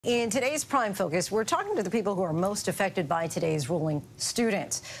In today's Prime Focus, we're talking to the people who are most affected by today's ruling,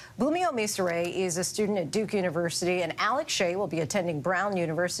 students. Bunmi Omisore is a student at Duke University, and Shieh will be attending Brown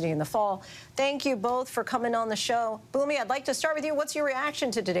University in the fall. Thank you both for coming on the show. Bunmi, I'd like to start with you. What's your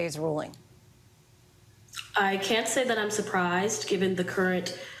reaction to today's ruling? I can't say that I'm surprised given the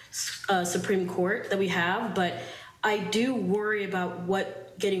current Supreme Court that we have, but I do worry about what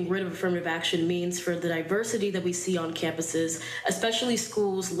getting rid of affirmative action means for the diversity that we see on campuses, especially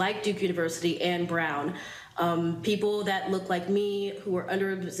schools like Duke University and Brown. People that look like me, who are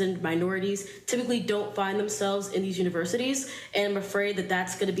underrepresented minorities, typically don't find themselves in these universities, and I'm afraid that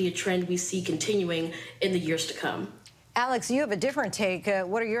that's going to be a trend we see continuing in the years to come. Alex, you have a different take.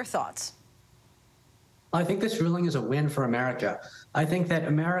 What are your thoughts? I think this ruling is a win for America. I think that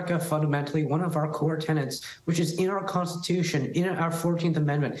America, fundamentally, one of our core tenets, which is in our Constitution, in our 14th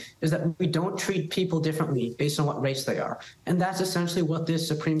Amendment, is that we don't treat people differently based on what race they are. And that's essentially what this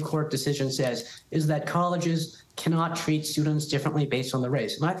Supreme Court decision says, is that colleges cannot treat students differently based on the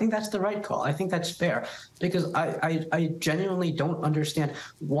race. And I think that's the right call. I think that's fair, because I genuinely don't understand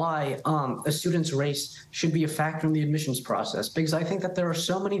why a student's race should be a factor in the admissions process, because I think that there are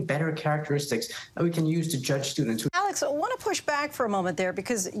so many better characteristics that we can use to judge students. Alex, I want to push back for a moment there,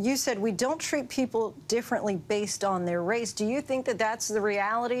 because you said we don't treat people differently based on their race. Do you think that that's the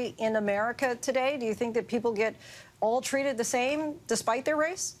reality in America today? Do you think that people get all treated the same despite their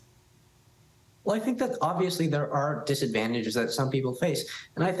race? Well, I think that obviously there are disadvantages that some people face.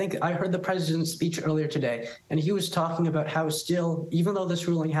 And I think I heard the president's speech earlier today, and he was talking about how still, even though this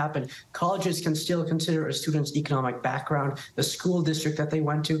ruling happened, colleges can still consider a student's economic background, the school district that they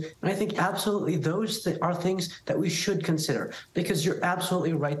went to. And I think absolutely those are things that we should consider, because you're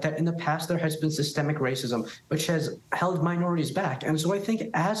absolutely right that in the past there has been systemic racism, which has held minorities back. And so I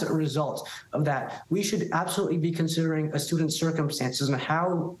think as a result of that, we should absolutely be considering a student's circumstances and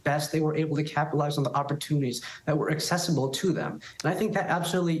how best they were able to capitalize on the opportunities that were accessible to them. And I think that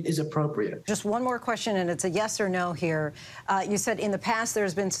absolutely is appropriate. Just one more question, and it's a yes or no here. You said in the past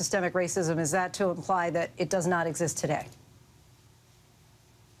there's been systemic racism. Is that to imply that it does not exist today?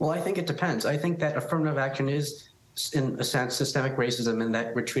 Well, I think it depends. I think that affirmative action is, in a sense, systemic racism, in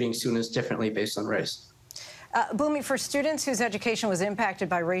that we're treating students differently based on race. Bunmi, for students whose education was impacted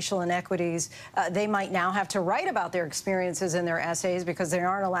by racial inequities, they might now have to write about their experiences in their essays because they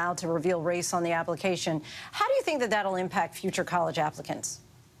aren't allowed to reveal race on the application. How do you think that that'll impact future college applicants?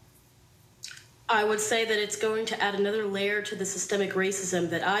 I would say that it's going to add another layer to the systemic racism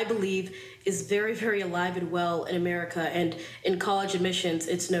that I believe is very, very alive and well in America, and in college admissions,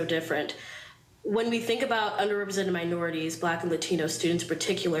 it's no different. When we think about underrepresented minorities, Black and Latino students in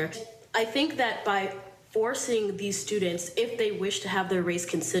particular, I think that by forcing these students, if they wish to have their race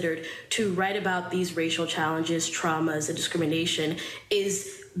considered, to write about these racial challenges, traumas, and discrimination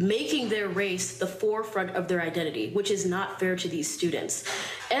is making their race the forefront of their identity, which is not fair to these students.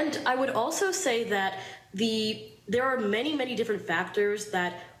 And I would also say that there are many, many different factors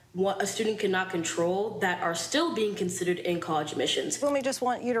that a student cannot control that are still being considered in college admissions. Bunmi, just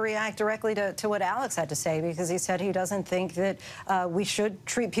want you to react directly to what Alex had to say, because he said he doesn't think that we should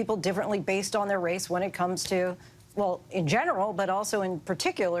treat people differently based on their race when it comes to, well, in general, but also in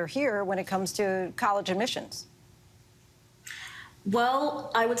particular here when it comes to college admissions.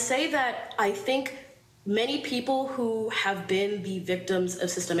 Well, I would say that I think many people who have been the victims of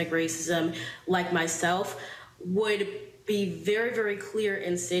systemic racism, like myself, would be very, very clear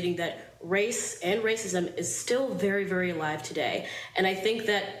in stating that race and racism is still very, very alive today. And I think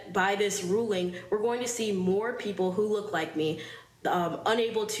that by this ruling, we're going to see more people who look like me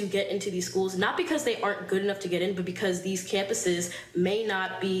unable to get into these schools, not because they aren't good enough to get in, but because these campuses may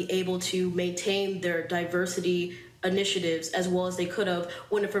not be able to maintain their diversity initiatives as well as they could have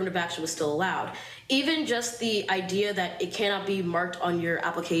when affirmative action was still allowed. Even just the idea that it cannot be marked on your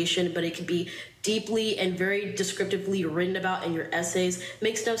application, but it could be deeply and very descriptively written about in your essays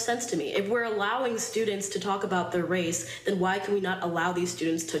makes no sense to me. If we're allowing students to talk about their race, then why can we not allow these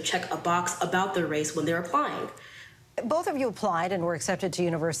students to check a box about their race when they're applying? Both of you applied and were accepted to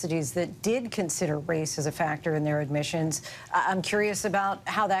universities that did consider race as a factor in their admissions. I'm curious about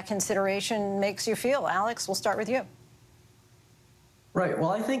how that consideration makes you feel. Alex, we'll start with you. Right. Well,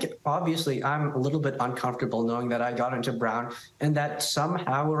 I think obviously I'm a little bit uncomfortable knowing that I got into Brown and that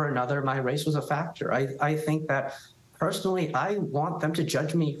somehow or another my race was a factor. I think that personally, I want them to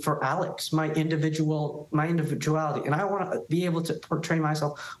judge me for Alex, my individuality, and I want to be able to portray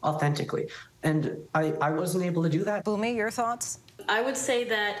myself authentically. And I wasn't able to do that. Bunmi, your thoughts? I would say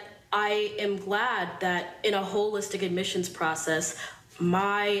that I am glad that in a holistic admissions process,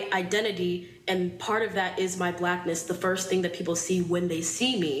 my identity, and part of that is my Blackness, the first thing that people see when they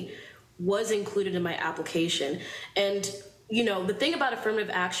see me, was included in my application. And you know, the thing about affirmative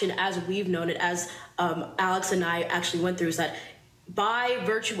action, as we've known it, as Alex and I actually went through, is that by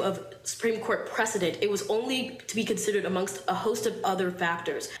virtue of Supreme Court precedent, it was only to be considered amongst a host of other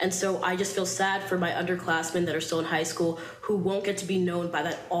factors. And so I just feel sad for my underclassmen that are still in high school who won't get to be known by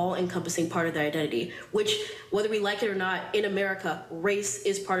that all-encompassing part of their identity, which, whether we like it or not, in America, race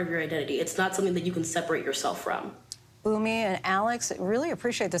is part of your identity. It's not something that you can separate yourself from. Bunmi and Alex, really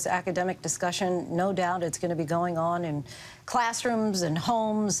appreciate this academic discussion. No doubt it's going to be going on in classrooms and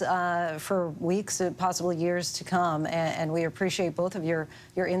homes for weeks, possibly years to come. And we appreciate both of your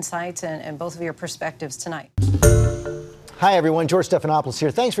insights and both of your perspectives tonight. Hi, everyone. George Stephanopoulos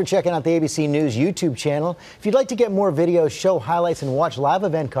here. Thanks for checking out the ABC News YouTube channel. If you'd like to get more videos, show highlights, and watch live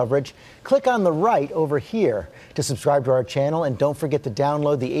event coverage, click on the right over here to subscribe to our channel. And don't forget to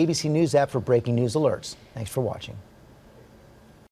download the ABC News app for breaking news alerts. Thanks for watching.